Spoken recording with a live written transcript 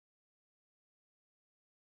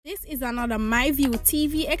This is another MyView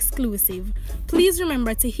TV exclusive. Please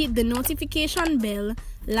remember to hit the notification bell,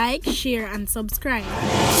 like, share, and subscribe.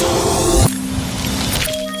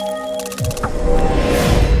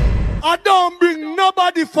 I don't bring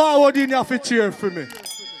nobody forward in your cheer for me.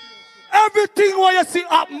 Everything what you see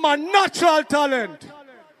up, my natural talent.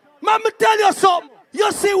 Let me tell you something.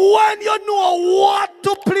 You see, when you know what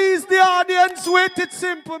to please the audience with, it's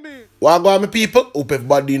simple, me. What going on, my people? Hope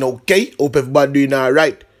everybody doing okay. Hope everybody doing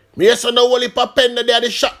alright. Me yes no only pen that they are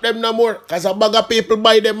shop them no more. Cause a bag of people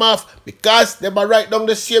buy them off. Because they write down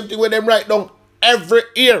the same thing with them write down every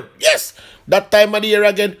year. Yes. That time of the year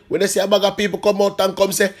again, when they see a bag of people come out and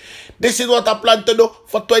come say, this is what I plan to do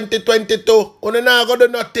for 2022. Una not gonna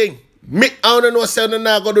do nothing. Me, I don't know, say, I'm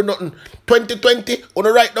not going to do nothing. 2020,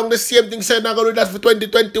 I'm write down the same thing, say, I'm not going to do that for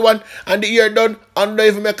 2021, and the year done, and don't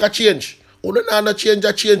even make a change. I'm not change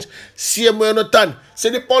a change. Same way, no turn. See,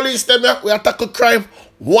 the police, them here, we tackle crime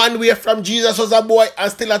one way from Jesus was a boy,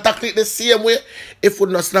 and still attack it the same way. If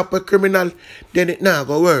we not slap a criminal, then it not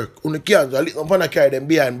going to work. You can't carry them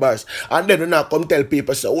behind bars. And then you not come tell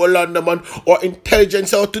people, say, hold on, man, or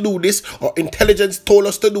intelligence how to do this, or intelligence told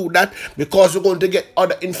us to do that, because we're going to get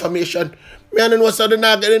other information. Me and know so they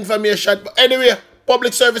not get information. But anyway,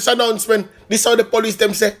 public service announcement. This is how the police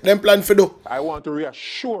them say, them plan for do. I want to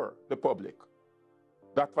reassure the public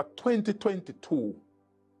that for 2022,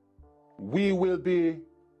 we will be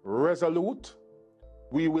resolute.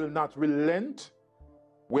 We will not relent.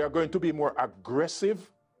 We are going to be more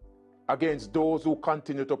aggressive against those who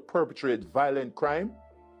continue to perpetrate violent crime.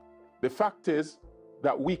 The fact is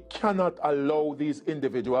that we cannot allow these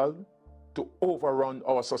individuals to overrun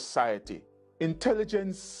our society.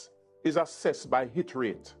 Intelligence is assessed by hit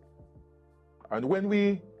rate. And when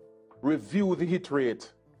we review the hit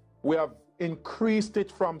rate, we have increased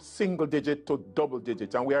it from single digit to double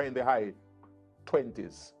digit, and we are in the high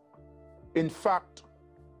 20s. In fact,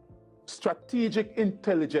 strategic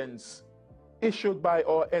intelligence issued by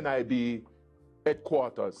our NIB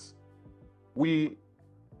headquarters, we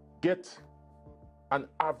get an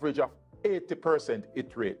average of 80%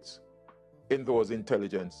 hit rates in those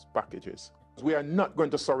intelligence packages. We are not going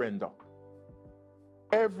to surrender.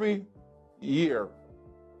 Every year,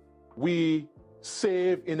 we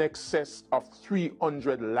save in excess of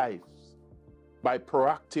 300 lives by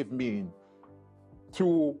proactive means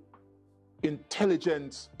through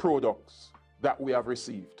intelligence products that we have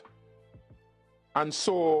received. And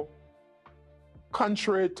so,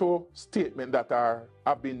 contrary to statements that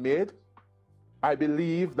have been made, I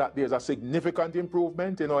believe that there's a significant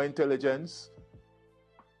improvement in our intelligence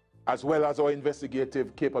as well as our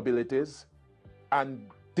investigative capabilities, and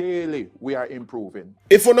daily we are improving.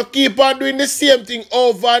 If you not keep on doing the same thing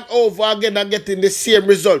over and over again and getting the same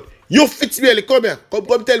result, you fit really come here.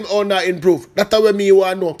 Come tell me how not improve. That's what me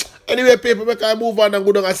want to know. Anyway, people, we can move on and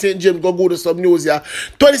go down to St. James, go to some news here.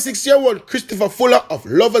 26-year-old Christopher Fuller of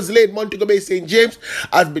Lovers Lane, Montego Bay, St. James,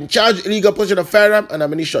 has been charged with illegal possession of firearm and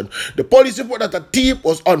ammunition. The police report that a team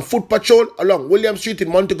was on foot patrol along William Street in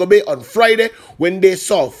Montego Bay on Friday when they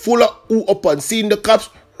saw Fuller, who upon seeing the cops,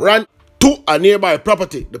 ran to a nearby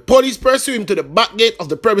property. The police pursued him to the back gate of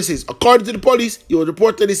the premises. According to the police, he was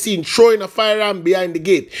reportedly seen throwing a firearm behind the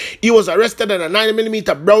gate. He was arrested and a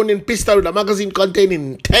 9mm Browning pistol with a magazine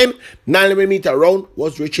containing 10 9mm rounds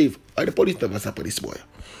was retrieved. Why the police never slap this boy?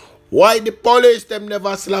 Why the police them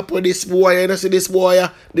never slap with this boy? You know, see this boy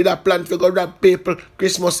did a plan to go rob people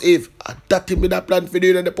Christmas Eve. That him did a plan for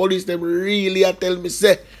doing, and the police them really tell me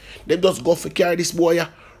say they just go for carry this boy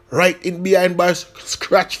right in behind bars,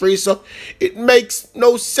 scratch free. So it makes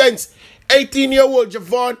no sense. 18-year-old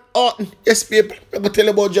Jevaughn Orton, yes people, I'm going to tell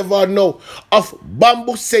you about Jevaughn now, of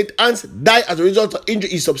Bamboo St. Anne's, died as a result of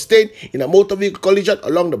injury he sustained in a motor vehicle collision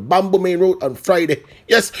along the Bamboo Main Road on Friday.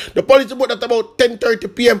 Yes, the police report that about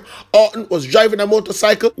 10:30 p.m. Orton was driving a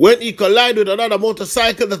motorcycle when he collided with another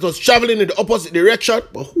motorcycle that was traveling in the opposite direction.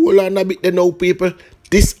 But hold on a bit there now, people.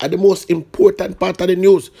 This is the most important part of the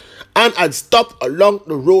news. And had stopped along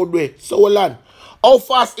the roadway. So hold on. How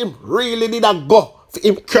fast him really did that go for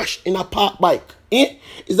him crash in a park bike?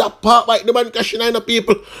 Is that park bike the man crashing in the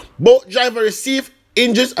people? Both drivers received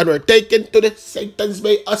injuries and were taken to the St.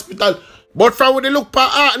 Bay Hospital. But from when they look for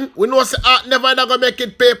Arton, we know that Arton never gonna make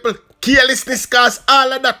it, people. Carelessness cause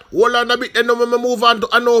all of that. Hold on a bit, then we move on to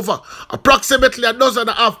Hanover. Approximately a dozen and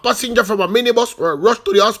a half passengers from a minibus were rushed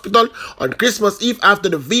to the hospital on Christmas Eve after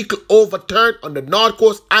the vehicle overturned on the North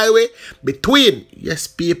Coast Highway between, yes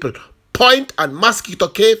people, Point and Mosquito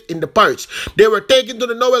Cave in the parish. They were taken to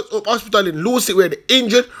the Noel Hope Hospital in Lucy where the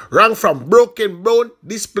injured ran from broken bone,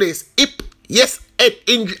 displaced hip, yes, head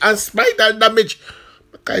injury and spinal damage.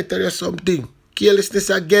 I tell you something. Carelessness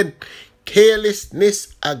again.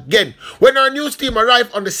 Carelessness again. When our news team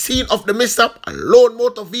arrived on the scene of the mishap, a lone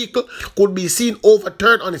motor vehicle could be seen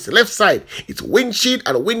overturned on its left side. Its windshield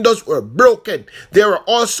and windows were broken. There were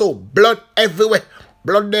also blood everywhere.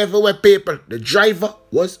 Blood everywhere, people. The driver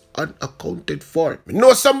was unaccounted for. I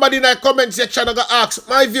know somebody in the comment section gonna ask,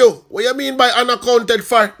 my view, what you mean by unaccounted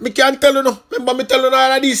for? Me can't tell you no. Remember me telling you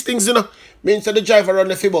all of these things, you know. Means that the driver run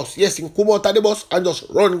the bus. Yes, he come out of the bus and just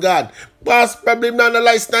run guard. Boss probably not the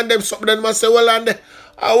license and them something and say, well, and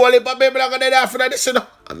I want to baby like that after this, you know.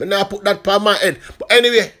 I mean, I put that on my head. But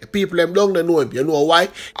anyway, the people them don't know him. You know why?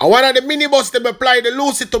 I one of the minibus them apply the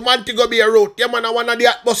Lucy to Montego Bay Road. Yeah, man, I one of the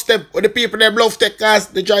hot bus them. Where the people them love take cars.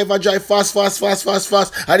 The driver drive fast.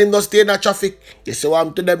 And him not stay in the traffic. You see what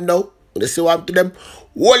I'm to them now? You see what I'm to them?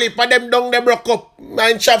 Whole heap of them down, them broke up.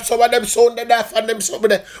 Mind chop, some of them sound the daft and them something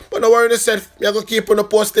there. But don't worry yourself. You're going to keep on the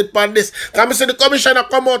posted on this. Because I see the commissioner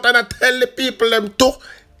come out and I tell the people them to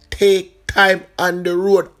take time on the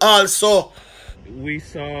road also. We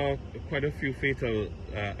saw quite a few fatal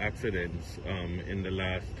accidents in the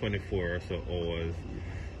last 24 or so hours.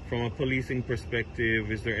 From a policing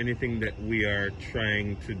perspective, is there anything that we are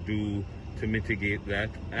trying to do to mitigate that?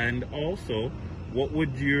 And also, what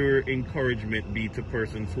would your encouragement be to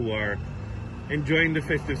persons who are enjoying the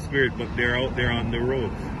festive spirit but they're out there on the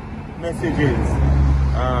roads? Message is,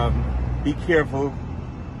 be careful,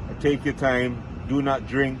 take your time, do not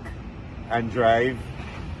drink and drive.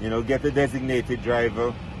 You know, get a designated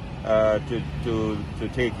driver to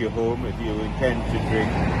take you home if you intend to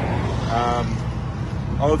drink.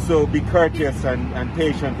 Also be courteous and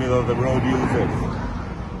patient with other road users.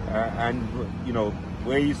 And, you know,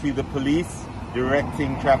 where you see the police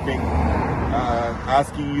directing traffic,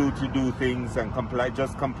 asking you to do things and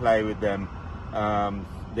just comply with them.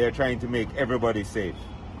 They're trying to make everybody safe.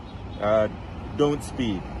 Don't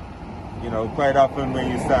speed. You know, quite often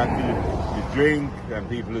when you start to drink, and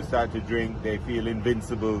people who start to drink, they feel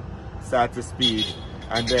invincible, start to speed,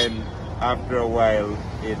 and then after a while,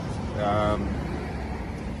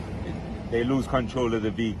 they lose control of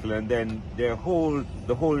the vehicle, and then their whole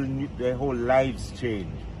lives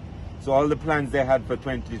change. So all the plans they had for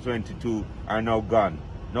 2022 are now gone,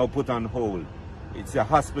 now put on hold. It's a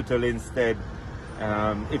hospital instead,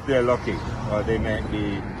 if they're lucky, or they might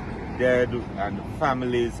be dead, and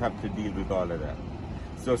families have to deal with all of that.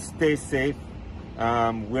 So stay safe.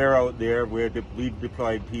 We're out there. We've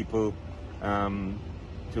deployed people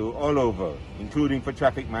to all over, including for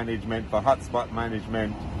traffic management, for hotspot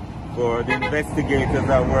management, for the investigators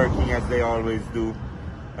are working as they always do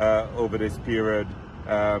over this period.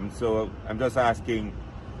 So I'm just asking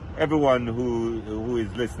everyone who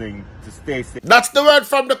is listening to stay safe. That's the word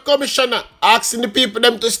from the commissioner, asking the people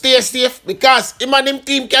them to stay safe, because him and him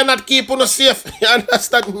team cannot keep on safe. You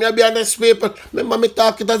understand? Me be honest, people. Remember me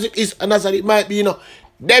talk it as it is and as it might be, you know.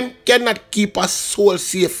 Them cannot keep us soul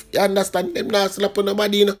safe. You understand? Them not slap on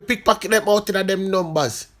nobody, you know. Pickpocket them out in them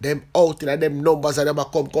numbers. Them out in them numbers, and them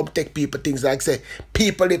come take people things like say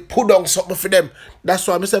people they put on something for them. That's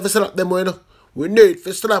why I say slap them, you know. We need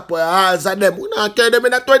to slap our hands at them. We not carry them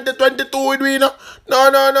in a 2022 with we, you know. No.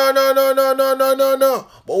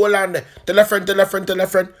 But hold on there. Tell a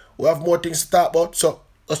friend. We have more things to talk about. So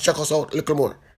let's check us out a little more.